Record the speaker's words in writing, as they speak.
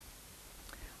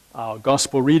Our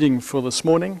gospel reading for this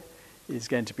morning is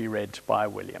going to be read by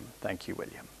William. Thank you,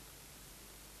 William.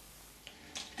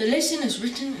 The lesson is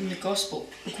written in the Gospel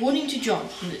according to John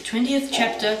in the 20th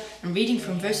chapter and reading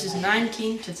from verses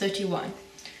 19 to 31.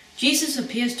 Jesus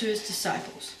appears to his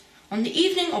disciples. On the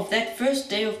evening of that first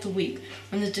day of the week,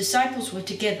 when the disciples were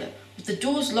together, with the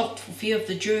doors locked for fear of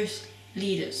the Jewish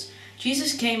leaders,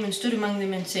 Jesus came and stood among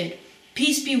them and said,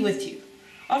 "Peace be with you."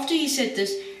 After he said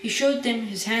this, he showed them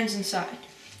his hands and side.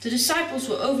 The disciples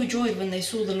were overjoyed when they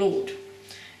saw the Lord.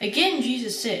 Again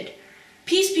Jesus said,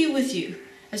 "Peace be with you.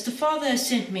 As the Father has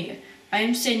sent me, I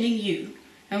am sending you."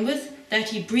 And with that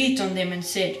he breathed on them and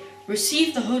said,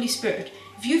 "Receive the Holy Spirit.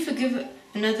 If you forgive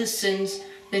another's sins,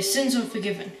 their sins are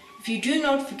forgiven. If you do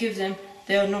not forgive them,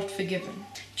 they are not forgiven."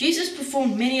 Jesus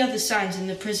performed many other signs in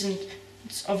the presence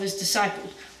of his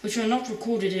disciples, which are not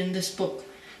recorded in this book.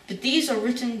 But these are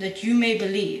written that you may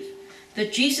believe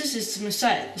that Jesus is the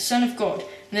Messiah, the Son of God,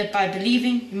 and that by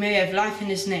believing you may have life in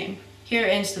his name. Here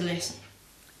ends the lesson.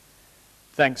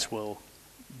 Thanks, Will.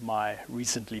 My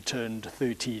recently turned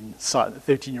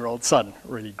 13-year-old son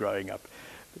really growing up.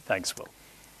 But thanks, Will.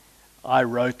 I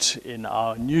wrote in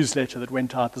our newsletter that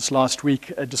went out this last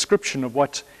week a description of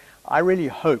what I really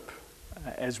hope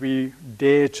as we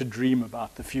dare to dream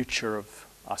about the future of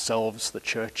ourselves, the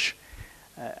church,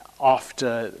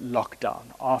 after lockdown,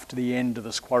 after the end of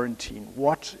this quarantine.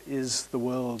 What is the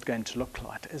world going to look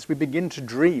like? As we begin to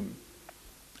dream,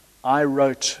 I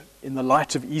wrote in the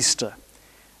light of Easter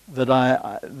that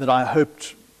I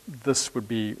hoped this would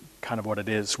be kind of what it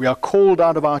is. We are called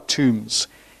out of our tombs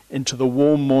into the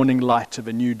warm morning light of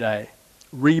a new day,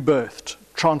 rebirthed,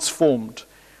 transformed,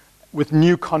 with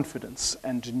new confidence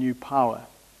and new power.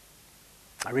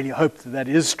 I really hope that that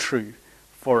is true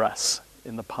for us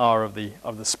in the power of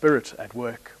the Spirit at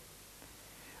work.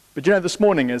 But this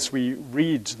morning as we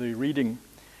read the reading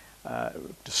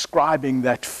describing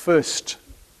that first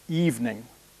evening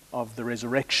of the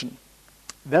resurrection,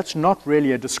 that's not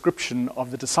really a description of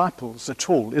the disciples at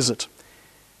all, is it?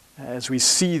 As we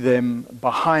see them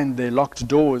behind their locked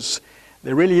doors,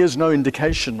 there really is no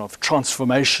indication of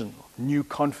transformation, new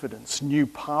confidence, new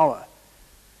power.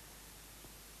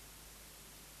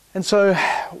 And so,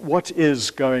 what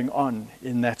is going on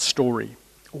in that story?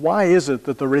 Why is it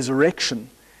that the resurrection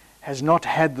has not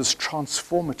had this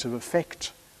transformative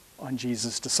effect on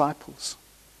Jesus' disciples?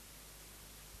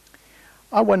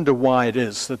 I wonder why it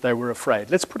is that they were afraid.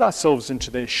 Let's put ourselves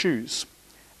into their shoes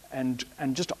and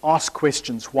just ask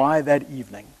questions why that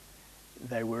evening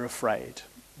they were afraid,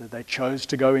 that they chose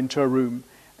to go into a room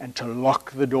and to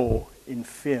lock the door in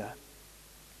fear.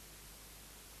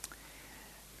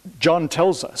 John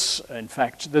tells us, in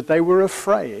fact, that they were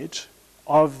afraid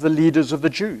of the leaders of the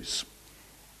Jews.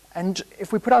 And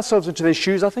if we put ourselves into their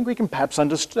shoes, I think we can perhaps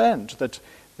understand that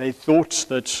they thought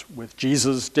that with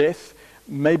Jesus' death,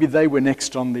 maybe they were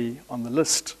next on the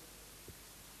list.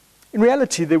 In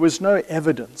reality, there was no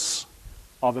evidence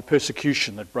of a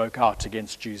persecution that broke out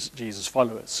against Jesus'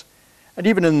 followers. And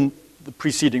even in the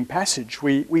preceding passage,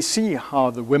 we see how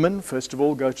the women, first of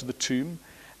all, go to the tomb,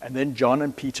 and then John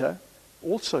and Peter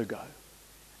also go.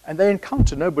 And they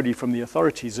encounter nobody from the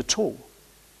authorities at all.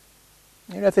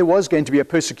 If there was going to be a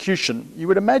persecution, you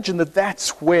would imagine that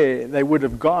that's where they would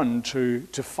have gone to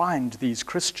find these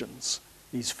Christians,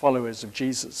 these followers of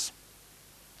Jesus.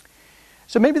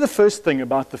 So maybe the first thing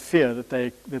about the fear that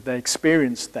they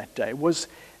experienced that day was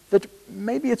that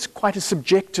maybe it's quite a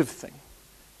subjective thing,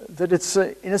 that it's,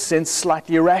 in a sense,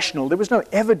 slightly irrational. There was no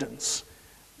evidence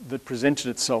that presented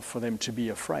itself for them to be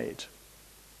afraid.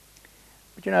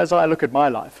 But as I look at my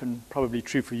life, and probably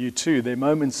true for you too, there are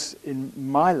moments in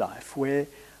my life where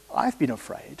I've been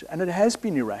afraid, and it has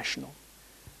been irrational.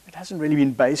 It hasn't really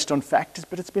been based on factors,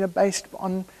 but it's been based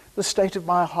on the state of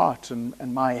my heart and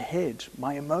my head,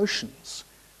 my emotions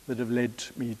that have led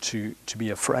me to be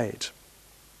afraid.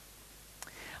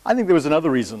 I think there was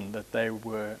another reason that they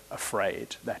were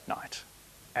afraid that night,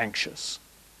 anxious.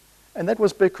 And that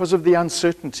was because of the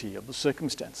uncertainty of the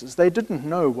circumstances. They didn't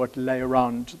know what lay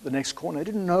around the next corner. They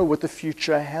didn't know what the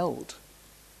future held.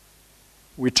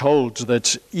 We're told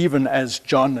that even as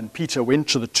John and Peter went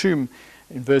to the tomb,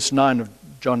 in verse 9 of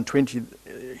John 20,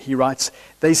 he writes,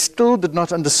 they still did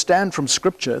not understand from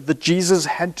Scripture that Jesus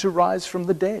had to rise from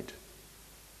the dead.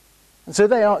 And so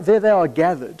they are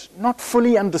gathered, not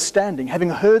fully understanding, having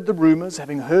heard the rumors,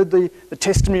 having heard the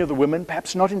testimony of the women,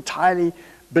 perhaps not entirely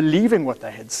believing what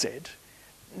they had said,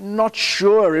 not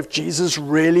sure if Jesus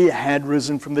really had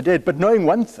risen from the dead, but knowing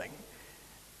one thing,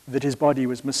 that his body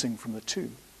was missing from the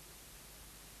tomb.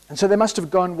 And so they must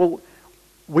have gone, well,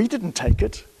 we didn't take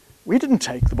it. We didn't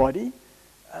take the body.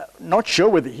 Not sure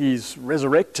whether he's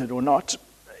resurrected or not.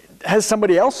 Has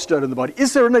somebody else stirred in the body?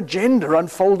 Is there an agenda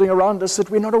unfolding around us that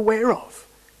we're not aware of?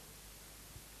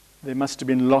 There must have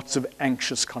been lots of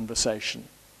anxious conversation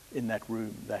in that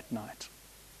room that night.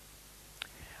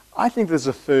 I think there's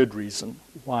a third reason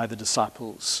why the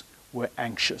disciples were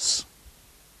anxious,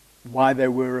 why they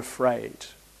were afraid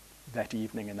that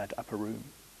evening in that upper room.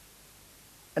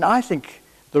 And I think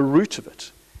the root of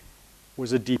it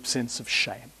was a deep sense of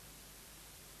shame.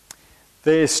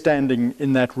 They're standing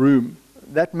in that room.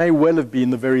 That may well have been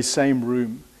the very same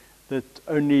room that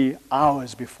only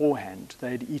hours beforehand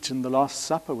they'd eaten the Last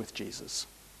Supper with Jesus.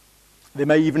 There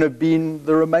may even have been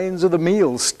the remains of the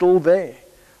meal still there,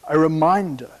 a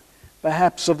reminder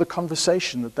perhaps of the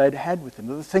conversation that they'd had with him,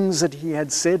 of the things that he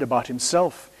had said about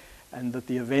himself, and that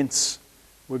the events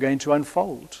were going to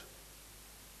unfold.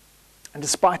 And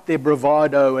despite their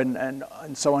bravado and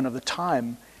so on of the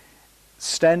time,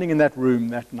 standing in that room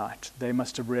that night, they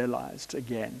must have realized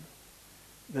again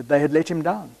that they had let him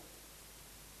down,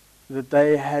 that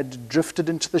they had drifted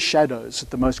into the shadows at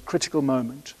the most critical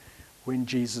moment when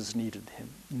Jesus needed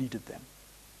them.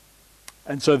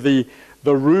 And so the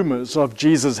rumors of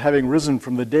Jesus having risen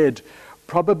from the dead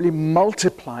probably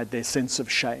multiplied their sense of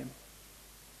shame.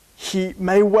 He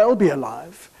may well be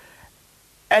alive,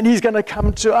 and he's going to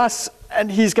come to us, and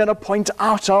he's going to point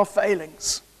out our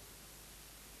failings.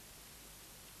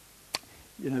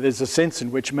 There's a sense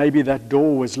in which maybe that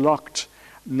door was locked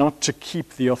not to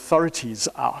keep the authorities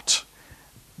out,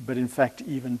 but in fact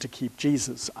even to keep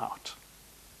Jesus out.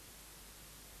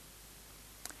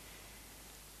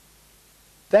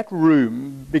 That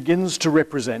room begins to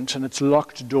represent, and its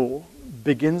locked door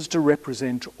begins to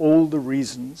represent all the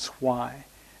reasons why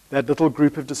that little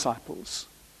group of disciples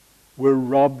were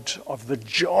robbed of the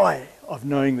joy of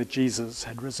knowing that Jesus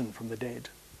had risen from the dead,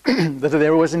 that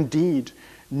there was indeed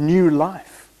new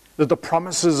life, that the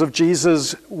promises of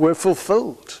Jesus were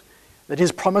fulfilled, that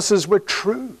his promises were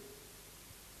true.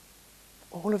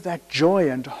 All of that joy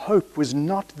and hope was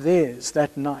not theirs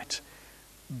that night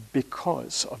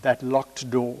because of that locked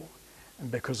door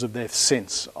and because of their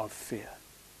sense of fear.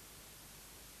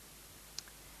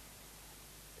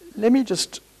 Let me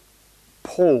just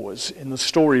pause in the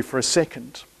story for a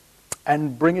second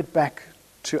and bring it back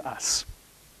to us.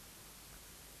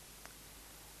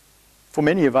 For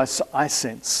many of us, I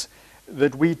sense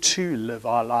that we too live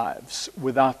our lives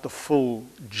without the full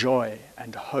joy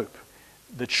and hope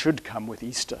that should come with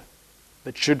Easter,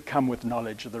 that should come with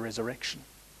knowledge of the resurrection,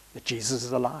 that Jesus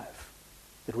is alive,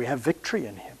 that we have victory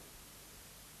in him.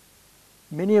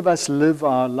 Many of us live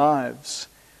our lives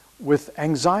with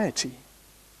anxiety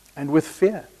and with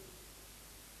fear.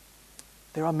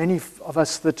 There are many of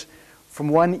us that from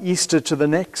one Easter to the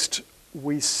next,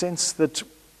 we sense that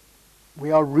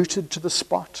we are rooted to the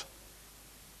spot,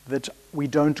 that we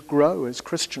don't grow as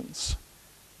Christians,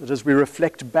 that as we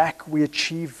reflect back, we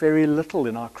achieve very little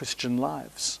in our Christian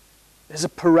lives. There's a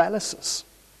paralysis.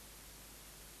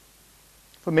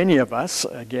 For many of us,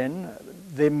 again,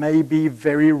 there may be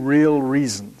very real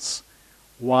reasons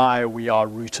why we are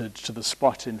rooted to the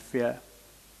spot in fear.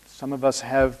 Some of us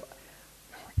have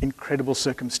incredible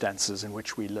circumstances in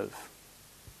which we live.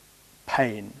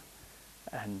 Pain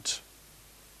and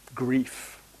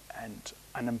grief and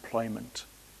unemployment.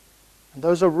 And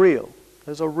those are real.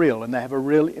 Those are real, and they have a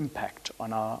real impact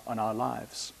on our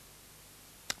lives.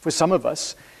 For some of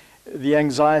us, the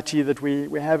anxiety that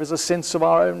we have is a sense of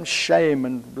our own shame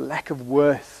and lack of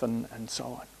worth and so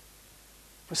on.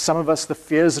 For some of us, the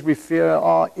fears that we fear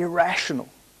are irrational,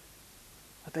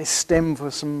 that they stem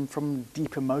from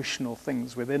deep emotional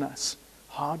things within us.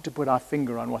 Hard to put our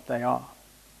finger on what they are.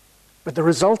 But the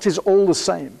result is all the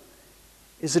same,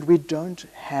 is that we don't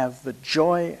have the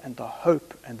joy and the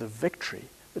hope and the victory,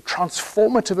 the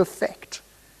transformative effect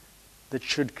that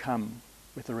should come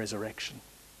with the resurrection.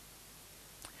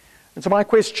 And so my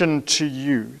question to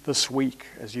you this week,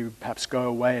 as you perhaps go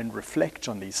away and reflect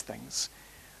on these things,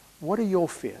 what are your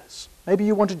fears? Maybe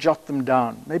you want to jot them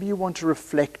down. Maybe you want to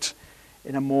reflect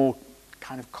in a more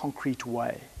kind of concrete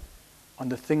way on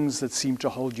the things that seem to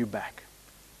hold you back,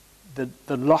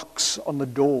 the locks on the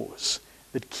doors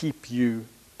that keep you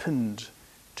pinned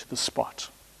to the spot,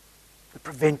 that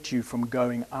prevent you from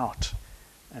going out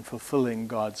and fulfilling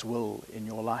God's will in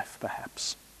your life,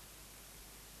 perhaps.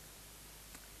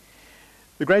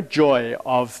 The great joy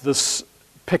of this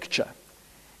picture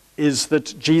is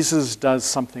that Jesus does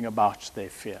something about their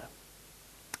fear,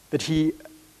 that he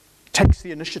takes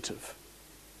the initiative,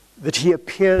 that he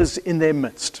appears in their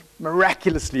midst.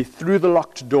 Miraculously, through the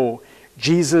locked door,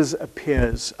 Jesus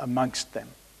appears amongst them.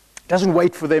 Doesn't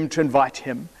wait for them to invite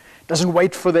him, doesn't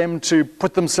wait for them to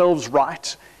put themselves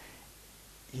right.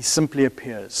 He simply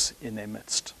appears in their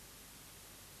midst.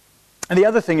 And the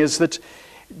other thing is that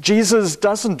Jesus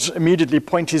doesn't immediately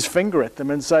point his finger at them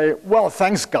and say, well,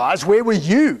 thanks guys, where were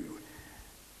you?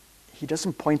 He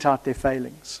doesn't point out their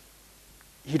failings.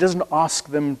 He doesn't ask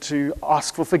them to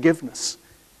ask for forgiveness.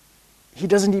 He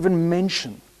doesn't even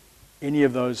mention any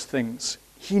of those things.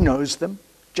 He knows them,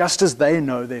 just as they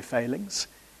know their failings,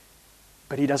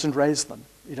 but he doesn't raise them.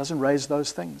 He doesn't raise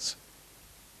those things.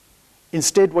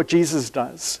 Instead, what Jesus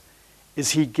does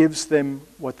is he gives them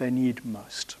what they need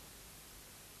most.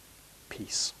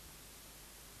 Peace.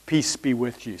 Peace be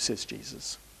with you, says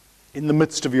Jesus. In the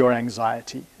midst of your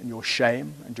anxiety and your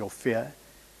shame and your fear,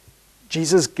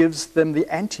 Jesus gives them the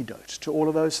antidote to all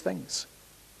of those things,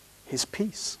 his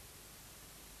peace.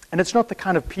 And it's not the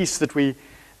kind of peace that we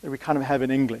kind of have in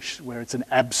English, where it's an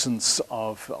absence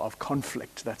of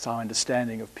conflict. That's our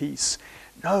understanding of peace.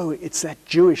 No, it's that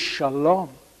Jewish shalom.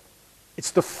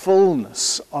 It's the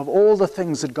fullness of all the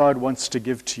things that God wants to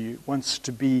give to you,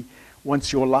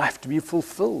 wants your life to be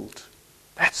fulfilled.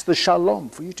 That's the shalom,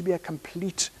 for you to be a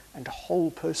complete and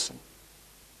whole person.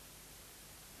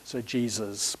 So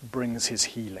Jesus brings his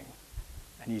healing,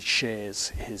 and he shares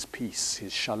his peace,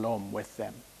 his shalom with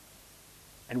them.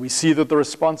 And we see that the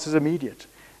response is immediate,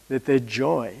 that their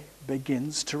joy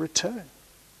begins to return.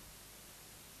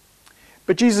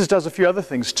 But Jesus does a few other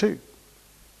things too.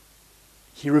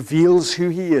 He reveals who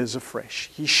he is afresh.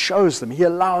 He shows them, he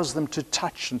allows them to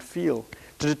touch and feel,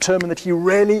 to determine that he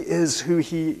really is who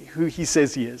he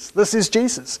says he is. This is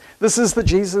Jesus. This is the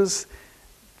Jesus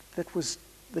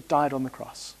that died on the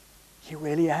cross. He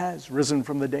really has risen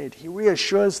from the dead. He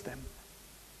reassures them.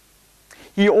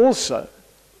 He also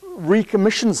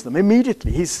recommissions them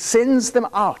immediately. He sends them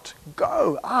out.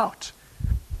 Go out.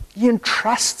 He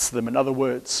entrusts them, in other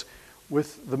words,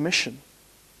 with the mission,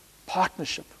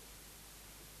 partnership.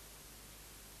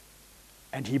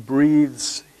 And he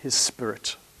breathes his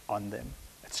Spirit on them.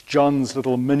 It's John's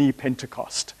little mini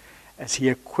Pentecost as he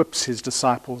equips his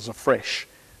disciples afresh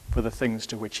for the things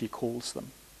to which he calls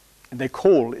them. And their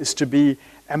call is to be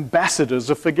ambassadors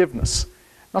of forgiveness,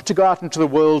 not to go out into the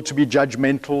world to be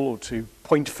judgmental or to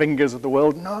point fingers at the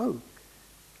world. No,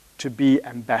 to be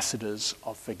ambassadors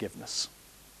of forgiveness,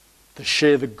 to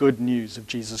share the good news of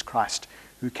Jesus Christ,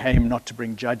 who came not to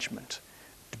bring judgment,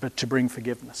 but to bring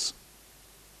forgiveness.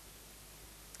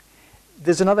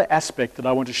 There's another aspect that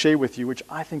I want to share with you, which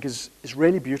I think is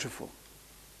really beautiful.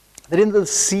 That in the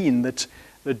scene that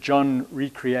John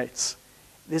recreates,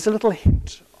 there's a little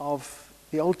hint of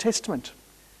the Old Testament.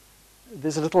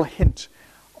 There's a little hint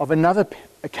of another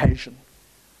occasion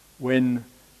when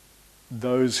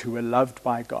those who were loved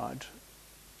by God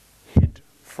hid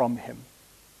from him.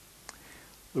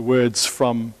 The words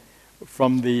from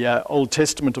the Old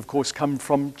Testament, of course, come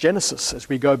from Genesis as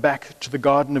we go back to the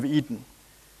Garden of Eden.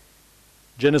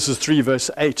 Genesis 3, verse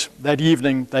 8, that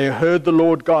evening they heard the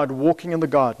Lord God walking in the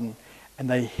garden, and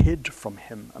they hid from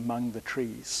him among the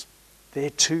trees.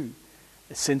 There too,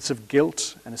 a sense of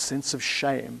guilt and a sense of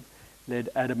shame led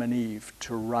Adam and Eve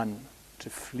to run,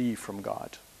 to flee from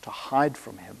God, to hide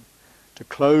from him, to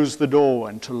close the door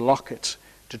and to lock it,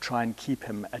 to try and keep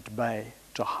him at bay,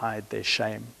 to hide their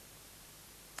shame.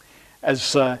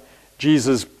 As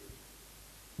Jesus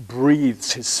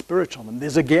breathes his Spirit on them,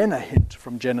 there's again a hint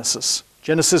from Genesis.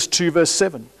 Genesis 2, verse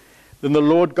 7. Then the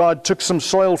Lord God took some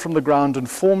soil from the ground and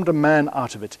formed a man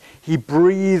out of it. He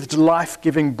breathed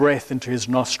life-giving breath into his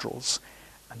nostrils,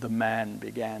 and the man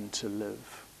began to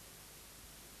live.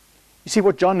 You see,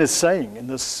 what John is saying in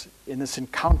this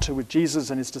encounter with Jesus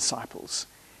and his disciples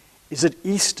is that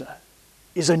Easter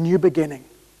is a new beginning.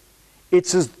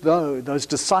 It's as though those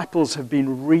disciples have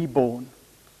been reborn,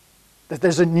 that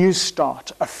there's a new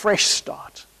start, a fresh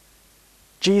start.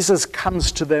 Jesus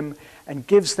comes to them and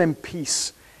gives them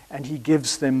peace, and he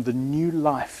gives them the new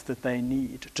life that they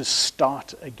need to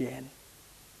start again.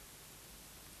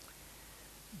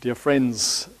 Dear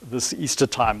friends, this Easter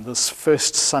time, this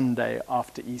first Sunday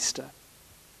after Easter,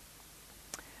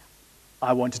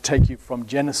 I want to take you from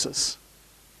Genesis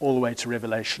all the way to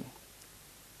Revelation.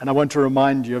 And I want to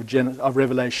remind you of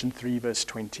Revelation 3, verse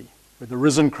 20, where the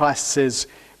risen Christ says,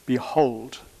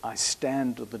 "Behold, I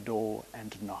stand at the door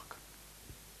and knock."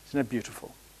 Isn't it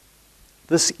beautiful?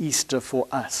 This Easter for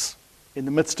us, in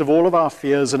the midst of all of our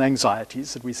fears and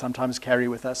anxieties that we sometimes carry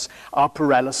with us, our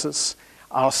paralysis,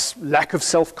 our lack of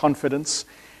self-confidence,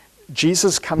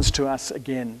 Jesus comes to us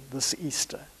again this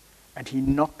Easter, and he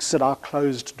knocks at our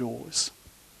closed doors.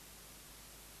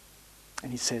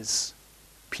 And he says,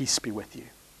 "Peace be with you."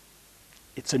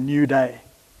 It's a new day.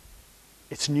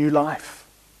 It's new life.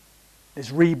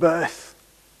 There's rebirth.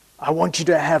 I want you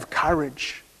to have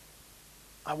courage.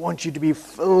 I want you to be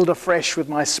filled afresh with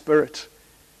my Spirit.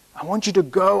 I want you to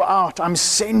go out. I'm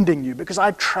sending you because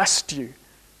I trust you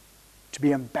to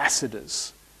be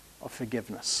ambassadors of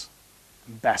forgiveness,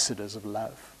 ambassadors of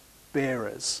love,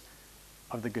 bearers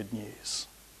of the good news.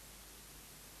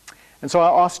 And so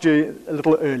I asked you a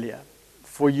little earlier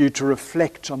for you to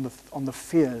reflect on the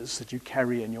fears that you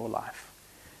carry in your life,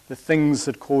 the things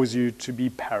that cause you to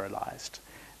be paralyzed,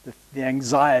 the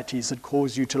anxieties that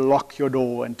cause you to lock your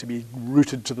door and to be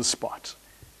rooted to the spot.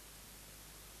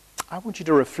 I want you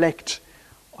to reflect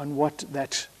on what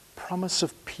that promise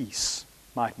of peace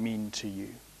might mean to you.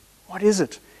 What is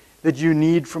it that you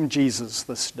need from Jesus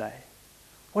this day?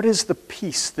 What is the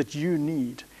peace that you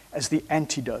need as the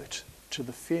antidote to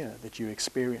the fear that you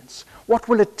experience? What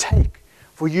will it take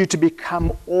for you to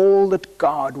become all that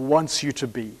God wants you to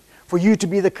be, for you to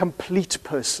be the complete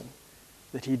person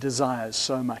that he desires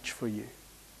so much for you? You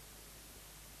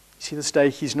see, this day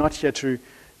he's not here to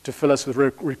fill us with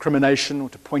recrimination or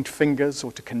to point fingers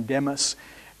or to condemn us.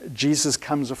 Jesus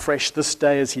comes afresh this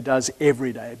day as he does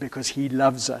every day because he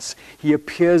loves us. He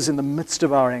appears in the midst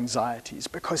of our anxieties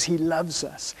because he loves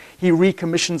us. He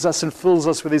recommissions us and fills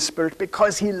us with his Spirit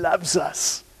because he loves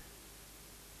us.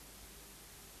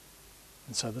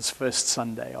 And so this first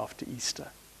Sunday after Easter,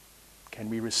 can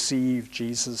we receive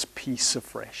Jesus' peace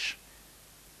afresh?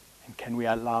 And can we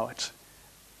allow it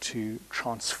to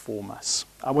transform us?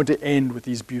 I want to end with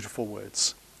these beautiful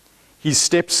words. He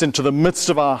steps into the midst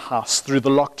of our house through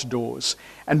the locked doors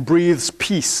and breathes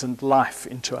peace and life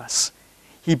into us.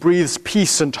 He breathes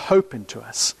peace and hope into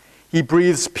us. He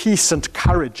breathes peace and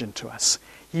courage into us.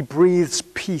 He breathes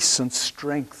peace and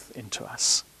strength into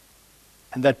us.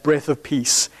 And that breath of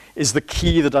peace is the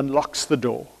key that unlocks the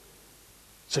door.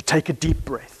 So take a deep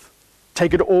breath.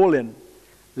 Take it all in.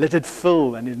 Let it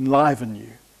fill and enliven you.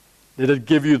 Let it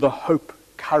give you the hope,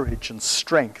 courage, and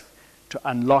strength to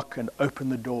unlock and open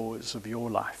the doors of your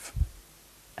life.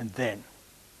 And then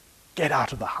get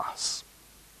out of the house.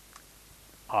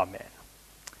 Amen.